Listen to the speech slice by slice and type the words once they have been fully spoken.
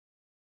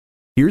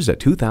Here's a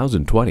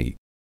 2020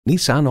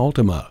 Nissan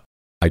Altima.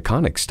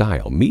 Iconic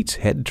style meets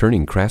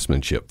head-turning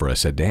craftsmanship for a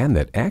sedan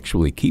that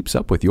actually keeps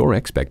up with your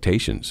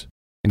expectations.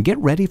 And get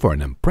ready for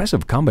an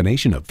impressive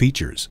combination of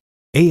features: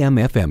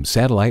 AM/FM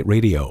satellite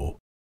radio,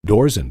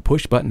 doors and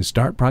push-button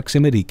start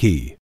proximity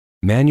key,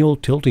 manual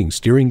tilting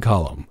steering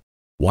column,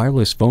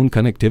 wireless phone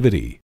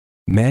connectivity,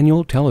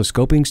 manual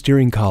telescoping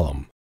steering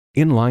column,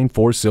 inline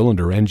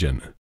 4-cylinder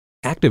engine,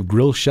 active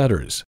grille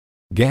shutters,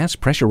 gas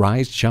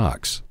pressurized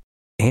shocks,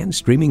 and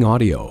streaming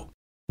audio.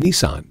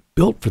 Nissan,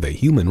 built for the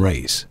human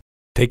race.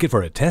 Take it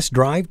for a test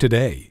drive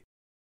today.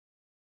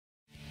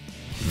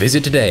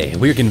 Visit today.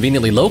 We're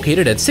conveniently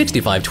located at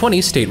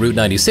 6520 State Route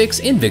 96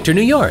 in Victor,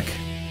 New York.